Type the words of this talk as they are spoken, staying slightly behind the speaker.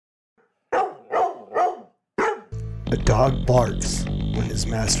A dog barks when his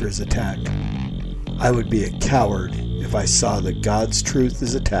master is attacked. I would be a coward if I saw that God's truth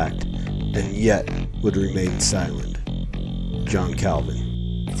is attacked and yet would remain silent. John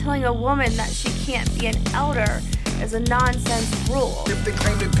Calvin. Telling a woman that she can't be an elder is a nonsense rule. If they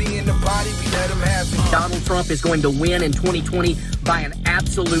claim to be in the body, we let them have it. Donald Trump is going to win in 2020 by an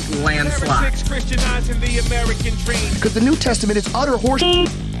absolute landslide. Christianizing the American dream. Because the New Testament is utter horse.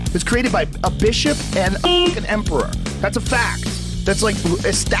 It's created by a bishop and an emperor. That's a fact. That's like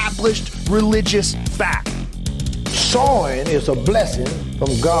established religious fact. Sowing is a blessing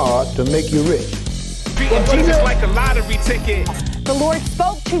from God to make you rich. Treating Jesus like a lottery ticket. The Lord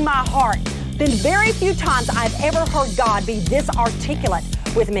spoke to my heart. Been very few times I've ever heard God be this articulate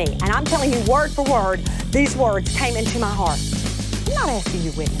with me. And I'm telling you word for word, these words came into my heart. I'm not asking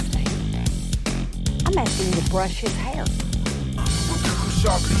you to witness me. I'm asking you to brush his hair.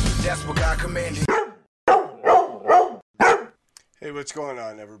 That's what God commanded. Hey, what's going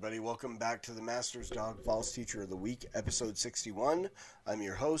on, everybody? Welcome back to the Master's Dog False Teacher of the Week, episode 61. I'm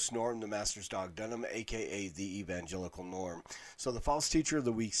your host, Norm, the Master's Dog Dunham, aka the Evangelical Norm. So the False Teacher of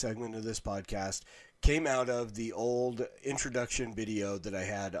the Week segment of this podcast came out of the old introduction video that I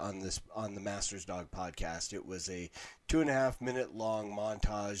had on the Master's Dog podcast. It was a 2.5 minute long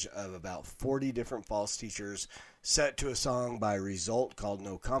montage of about 40 different false teachers set to a song by Result called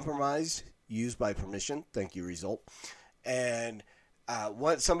No Compromise, used by permission. Thank you, Result. And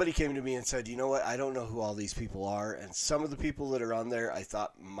somebody came to me and said, you know what, I don't know who all these people are, and some of the people that are on there I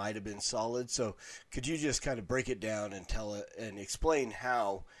thought might have been solid. So could you just kind of break it down and tell it and explain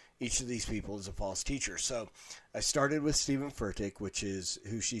how each of these people is a false teacher? So I started with Stephen Furtick, which is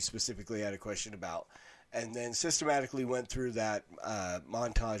who she specifically had a question about, and then systematically went through that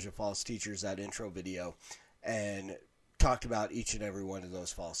montage of false teachers, that intro video, and talked about each and every one of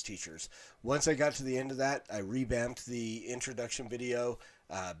those false teachers. Once I got to the end of that, I revamped the introduction video,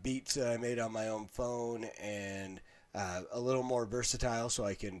 beats that I made on my own phone, and a little more versatile so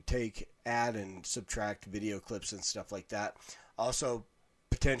I can add and subtract video clips and stuff like that. Also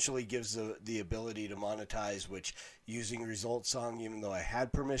potentially gives the ability to monetize, which using Result song, even though I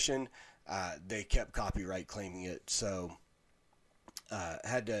had permission, they kept copyright claiming it. So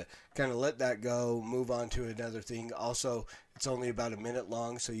had to kind of let that go, move on to another thing. Also, it's only about a minute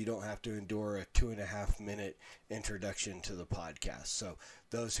long, so you don't have to endure a 2.5 minute introduction to the podcast. So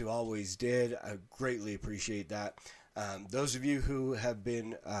those who always did, I greatly appreciate that. Those of you who have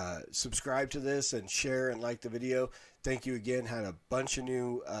been subscribed to this and share and like the video, thank you again. Had a bunch of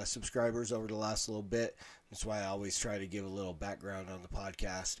new subscribers over the last little bit. That's why I always try to give a little background on the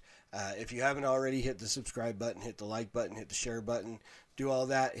podcast. If you haven't already, hit the subscribe button, hit the like button, hit the share button, do all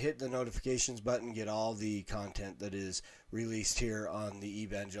that, hit the notifications button, get all the content that is released here on the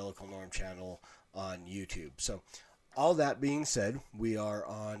Evangelical Norm channel on YouTube. So all that being said, we are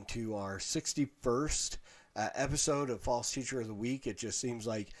on to our 61st episode of False Teacher of the Week. It just seems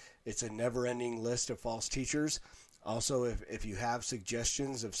like it's a never-ending list of false teachers. Also, if you have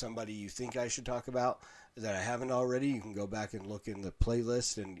suggestions of somebody you think I should talk about that I haven't already, you can go back and look in the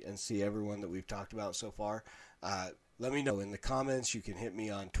playlist and see everyone that we've talked about so far. Let me know in the comments. You can hit me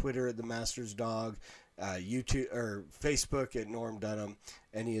on Twitter at the Master's Dog, YouTube or Facebook at Norm Dunham,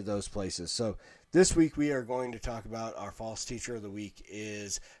 any of those places. So this week we are going to talk about our false teacher of the week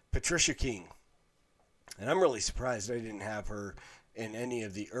is Patricia King. And I'm really surprised I didn't have her in any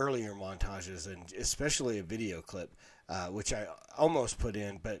of the earlier montages, and especially a video clip, which I almost put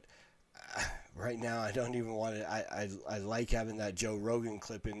in, but right now I don't even want to. I like having that Joe Rogan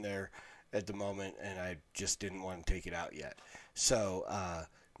clip in there at the moment, and I just didn't want to take it out yet. So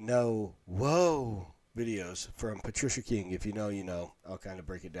no videos from Patricia King. If you know, you know. I'll kind of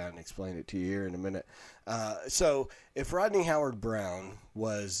break it down and explain it to you here in a minute. So if Rodney Howard Brown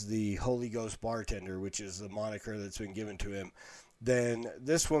was the Holy Ghost bartender, which is the moniker that's been given to him, then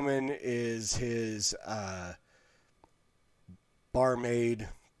this woman is his barmaid,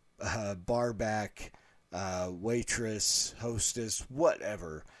 barback, waitress, hostess,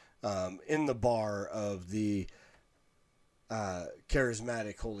 whatever, in the bar of the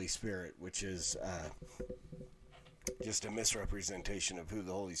charismatic Holy Spirit, which is just a misrepresentation of who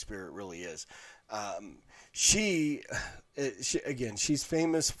the Holy Spirit really is. She's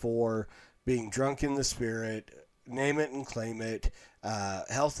famous for being drunk in the Spirit, name it and claim it,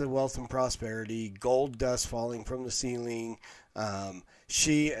 health and wealth and prosperity, gold dust falling from the ceiling.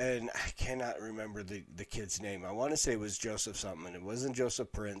 She, and I cannot remember the kid's name. I want to say it was Joseph something, and it wasn't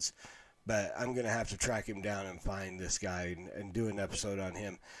Joseph Prince, but I'm going to have to track him down and find this guy and do an episode on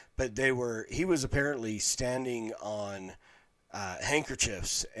him. But he was apparently standing on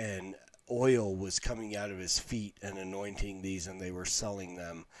handkerchiefs and oil was coming out of his feet and anointing these, and they were selling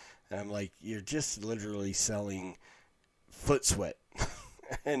them. And I'm like, you're just literally selling foot sweat.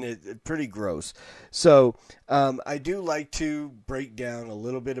 And it's pretty gross. So I do like to break down a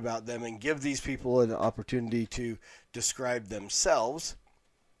little bit about them and give these people an opportunity to describe themselves.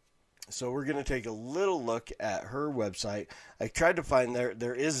 So we're going to take a little look at her website. I tried to find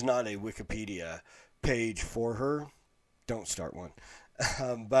there is not a Wikipedia page for her. Don't start one.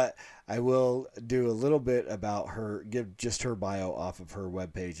 But I will do a little bit about her, give just her bio off of her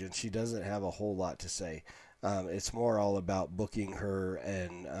webpage, and she doesn't have a whole lot to say. It's more all about booking her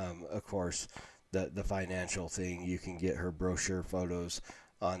and, of course, the financial thing. You can get her brochure photos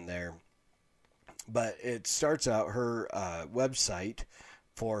on there. But it starts out her website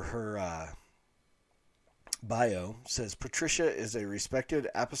for her bio says, Patricia is a respected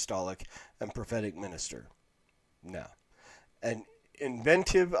apostolic and prophetic minister. Now, an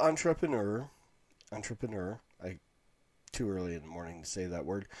inventive entrepreneur, too early in the morning to say that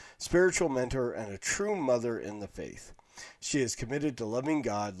word, spiritual mentor, and a true mother in the faith. She is committed to loving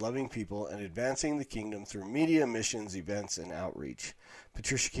God, loving people, and advancing the kingdom through media, missions, events, and outreach.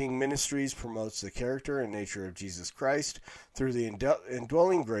 Patricia King Ministries promotes the character and nature of Jesus Christ through the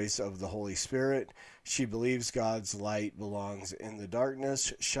indwelling grace of the Holy Spirit. She believes God's light belongs in the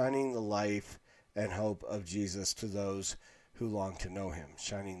darkness, shining the life and hope of Jesus to those who long to know him.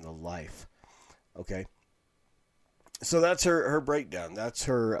 Shining the life. Okay. So that's her breakdown. That's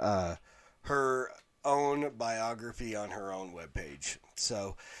her own biography on her own webpage.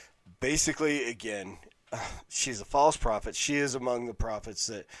 So basically, again, she's a false prophet. She is among the prophets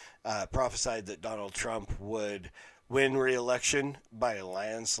that prophesied that Donald Trump would win re-election by a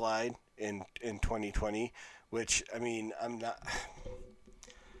landslide in 2020, which, I mean, I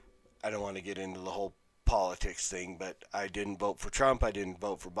don't want to get into the whole politics thing, but I didn't vote for Trump. I didn't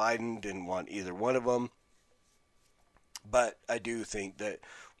vote for Biden. Didn't want either one of them. But I do think that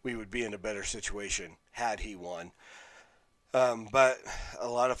we would be in a better situation had he won. But a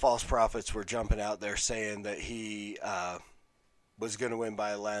lot of false prophets were jumping out there saying that he was going to win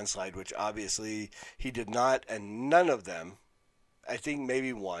by a landslide, which obviously he did not, and none of them, I think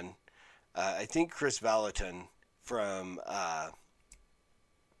maybe one, I think Chris Valentin from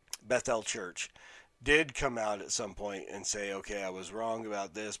Bethel Church did come out at some point and say, okay, I was wrong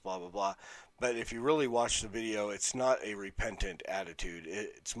about this, blah, blah, blah. But if you really watch the video, it's not a repentant attitude.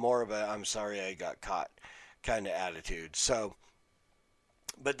 It's more of a, I'm sorry I got caught kind of attitude. So,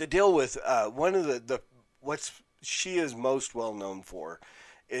 but to deal with one of the what's she is most well known for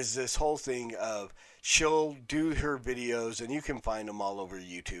is this whole thing of she'll do her videos, and you can find them all over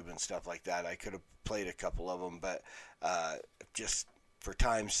YouTube and stuff like that. I could have played a couple of them, but just for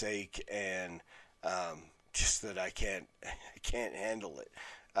time's sake and just that I can't handle it.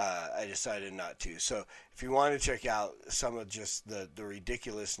 I decided not to. So if you want to check out some of just the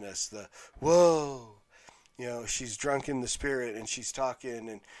ridiculousness, the whoa, you know, she's drunk in the spirit and she's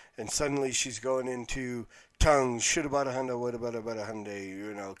talking and suddenly she's going into tongues, should about a Honda, what about a Hyundai,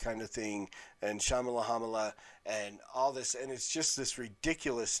 you know, kind of thing, and Shamala Hamala and all this, and it's just this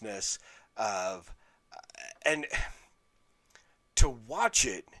ridiculousness of, and to watch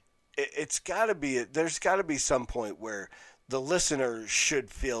it, it's got to be, there's got to be some point where the listener should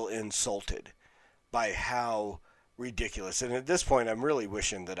feel insulted by how ridiculous. And at this point, I'm really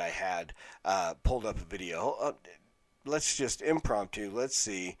wishing that I had pulled up a video. Let's just impromptu. Let's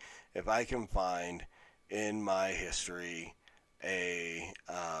see if I can find in my history a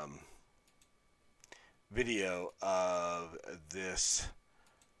video of this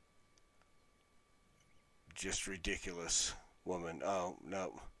just ridiculous woman. Oh,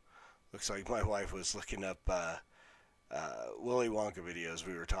 no. Looks like my wife was looking up Willy Wonka videos.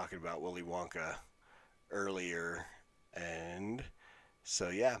 We were talking about Willy Wonka earlier, and so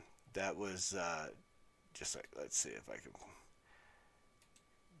yeah, that was just like, let's see if I can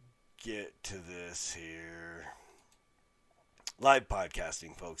get to this here. Live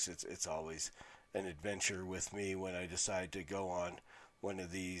podcasting, folks, it's always an adventure with me when I decide to go on one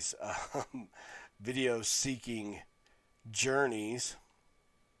of these video seeking journeys,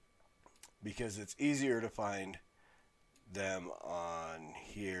 because it's easier to find them on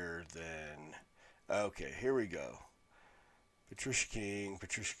here than, okay, here we go. Patricia King,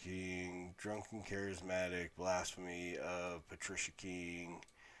 drunken charismatic, blasphemy of Patricia King.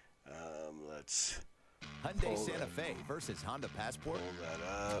 Let's Hyundai Santa Fe versus Honda Passport. Pull that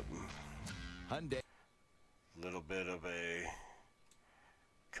up. Hyundai. Little bit of a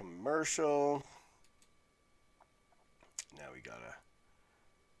commercial. Now we gotta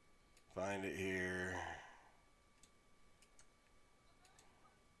find it here.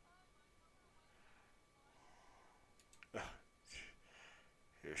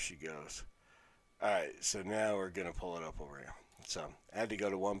 There she goes. All right, so now we're going to pull it up over here. So I had to go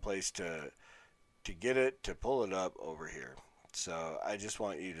to one place to get it, to pull it up over here. So I just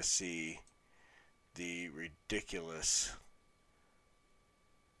want you to see the ridiculousness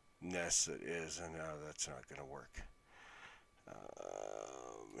that is. And no, that's not going to work.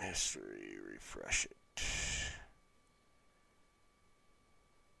 History, refresh it.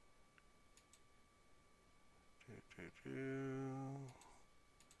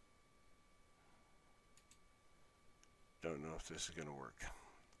 Don't know if this is going to work.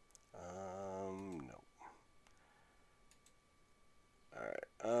 No. Alright,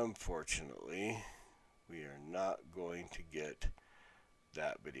 unfortunately, we are not going to get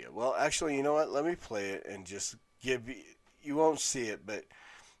that video. Well, actually, you know what? Let me play it and just give you, you won't see it, but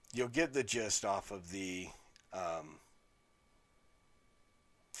you'll get the gist off of the,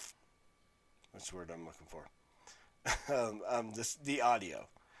 what's the word I'm looking for?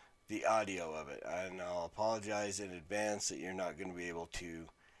 The audio of it. And I'll apologize in advance that you're not going to be able to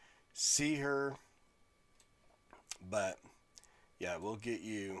see her, but yeah, we'll get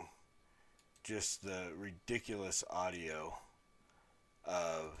you just the ridiculous audio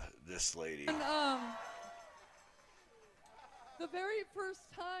of this lady. And, the very first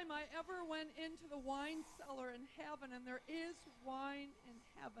time I ever went into the wine cellar in heaven, and there is wine in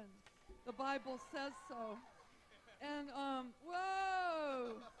heaven. The Bible says so. And,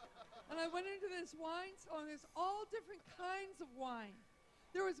 whoa! And I went into this wine cellar, and there's all different kinds of wine.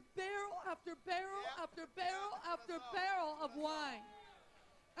 There was barrel after barrel after barrel after barrel of wine.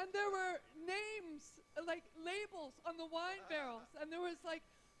 And there were names, like labels on the wine barrels. And there was like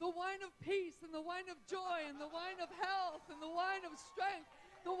the wine of peace and the wine of joy and the wine of health and the wine of strength,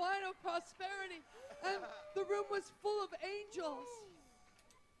 the wine of prosperity. And the room was full of angels.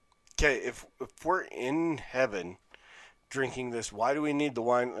 Okay, if we're in heaven drinking this, why do we need the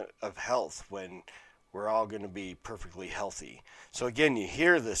wine of health when we're all going to be perfectly healthy? So again, you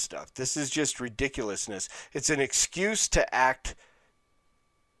hear this stuff. This is just ridiculousness. It's an excuse to act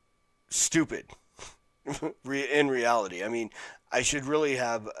stupid in reality. I mean, I should really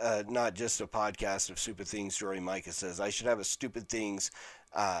have not just a podcast of stupid things Jory Micah says. I should have a stupid things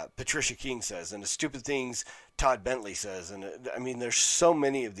Patricia King says, and a stupid things Todd Bentley says. And I mean, there's so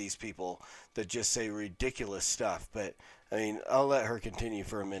many of these people that just say ridiculous stuff. But I mean, I'll let her continue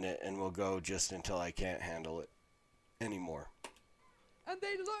for a minute, and we'll go just until I can't handle it anymore. And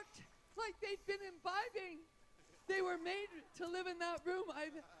they looked like they'd been imbibing. They were made to live in that room,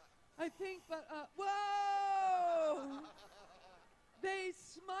 I think, but, whoa! They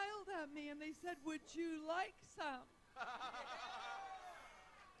smiled at me and they said, "Would you like some?"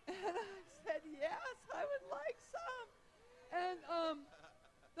 And I said, "Yes, I would like some." And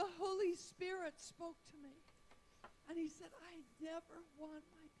the Holy Spirit spoke to me. And he said, "I never want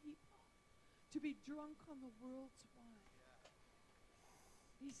my people to be drunk on the world's wine."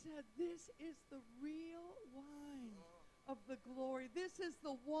 He said, "This is the real wine of the glory. This is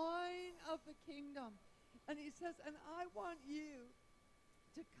the wine of the kingdom." And he says, "And I want you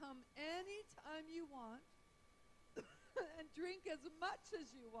to come anytime you want and drink as much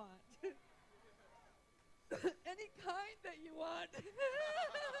as you want. Any kind that you want."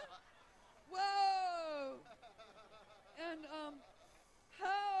 Whoa! And,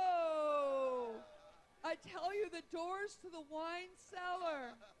 I tell you, the doors to the wine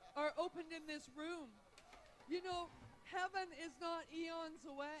cellar are opened in this room. You know, heaven is not eons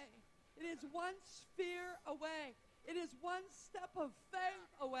away. It is one sphere away. It is one step of faith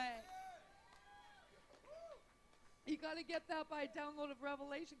away. You got to get that by download of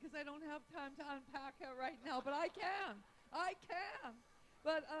Revelation, because I don't have time to unpack it right now, but I can.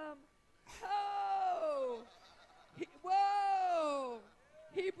 But, whoa!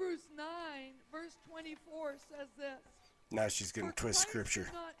 Hebrews 9, verse 24 says this. Now she's going to twist scripture.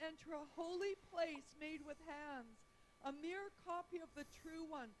 "For Christ did not enter a holy place made with hands, a mere copy of the true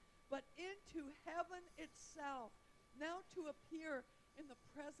one, but into heaven itself, now to appear in the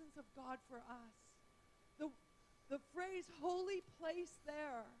presence of God for us." The phrase "holy place"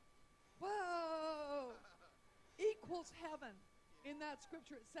 there, whoa, equals heaven in that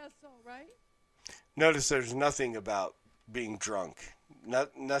scripture. It says so, right? Notice there's nothing about being drunk.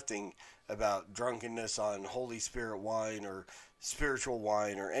 Nothing about drunkenness on Holy Spirit wine or spiritual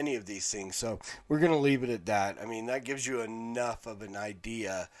wine or any of these things. So we're going to leave it at that. I mean, that gives you enough of an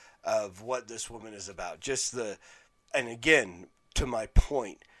idea of what this woman is about. And again, to my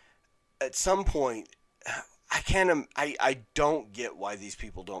point, at some point, I don't get why these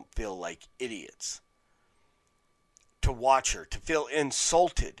people don't feel like idiots to watch her, to feel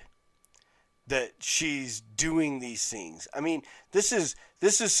insulted that she's doing these things. I mean, this is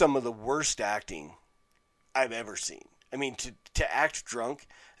some of the worst acting I've ever seen. I mean, to act drunk.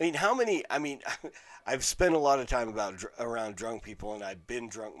 I mean, I've spent a lot of time around drunk people, and I've been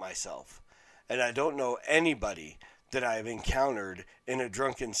drunk myself. And I don't know anybody that I've encountered in a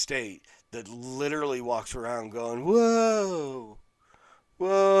drunken state that literally walks around going, whoa,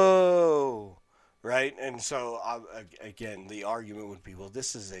 whoa, right? And so, again, the argument would be, well,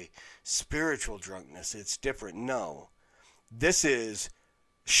 this is a spiritual drunkenness. It's different. No. This is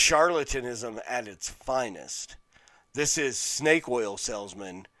charlatanism at its finest. This is snake oil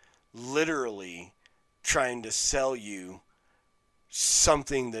salesmen literally trying to sell you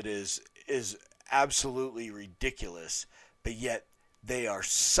something that is absolutely ridiculous, but yet they are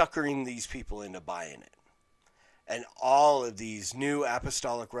suckering these people into buying it. And all of these new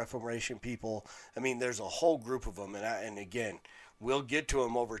apostolic reformation people, I mean, there's a whole group of them, and again, we'll get to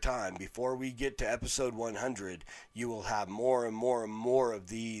them over time. Before we get to episode 100, you will have more and more and more of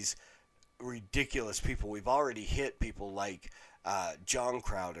these ridiculous people. We've already hit people like John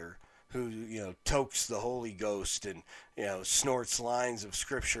Crowder, who, tokes the Holy Ghost and, snorts lines of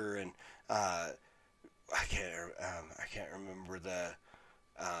scripture, and I can't remember the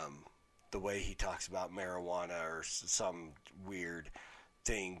way he talks about marijuana or some weird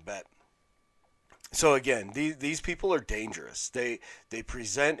thing. But so again, these people are dangerous. They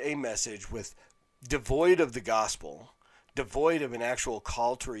present a message devoid of the gospel, devoid of an actual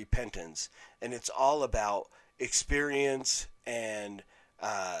call to repentance, and it's all about experience and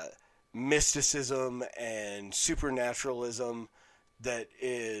mysticism and supernaturalism that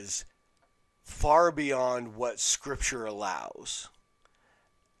is far beyond what Scripture allows.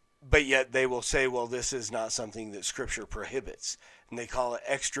 But yet they will say, well, this is not something that Scripture prohibits. And they call it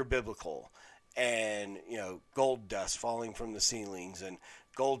extra biblical. And, gold dust falling from the ceilings and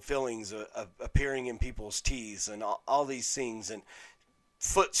gold fillings appearing in people's teeth and all these things. And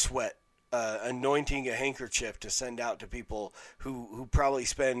foot sweat, anointing a handkerchief to send out to people who probably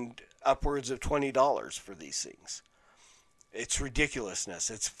spend upwards of $20 for these things. It's ridiculousness.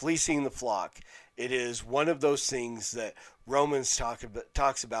 It's fleecing the flock. It is one of those things that Romans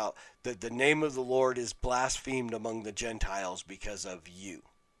talks about, that the name of the Lord is blasphemed among the Gentiles because of you.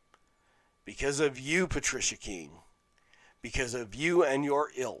 Because of you, Patricia King. Because of you and your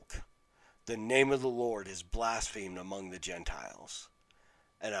ilk. The name of the Lord is blasphemed among the Gentiles.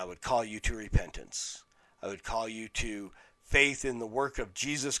 And I would call you to repentance. I would call you to faith in the work of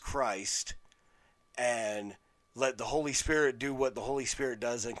Jesus Christ, and let the Holy Spirit do what the Holy Spirit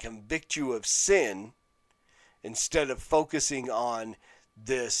does and convict you of sin, instead of focusing on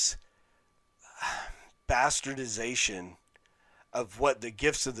this bastardization of what the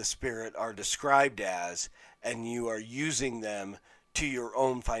gifts of the Spirit are described as, and you are using them to your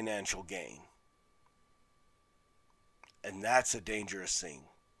own financial gain. And that's a dangerous thing.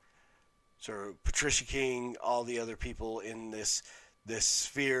 So Patricia King, all the other people in this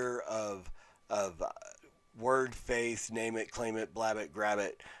sphere of word, faith, name it, claim it, blab it, grab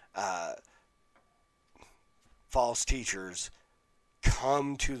it, false teachers,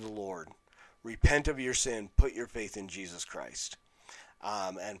 come to the Lord. Repent of your sin. Put your faith in Jesus Christ.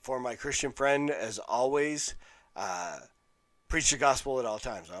 And for my Christian friend, as always, preach the gospel at all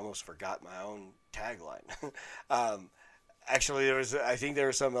times. I almost forgot my own tagline. Actually, I think there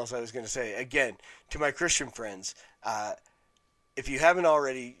was something else I was going to say. Again, to my Christian friends, if you haven't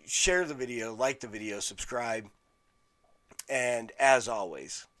already, share the video, like the video, subscribe, and as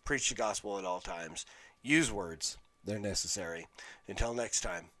always, preach the gospel at all times. Use words. They're necessary. Until next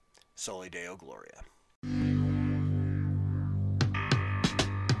time, Soli Deo Gloria.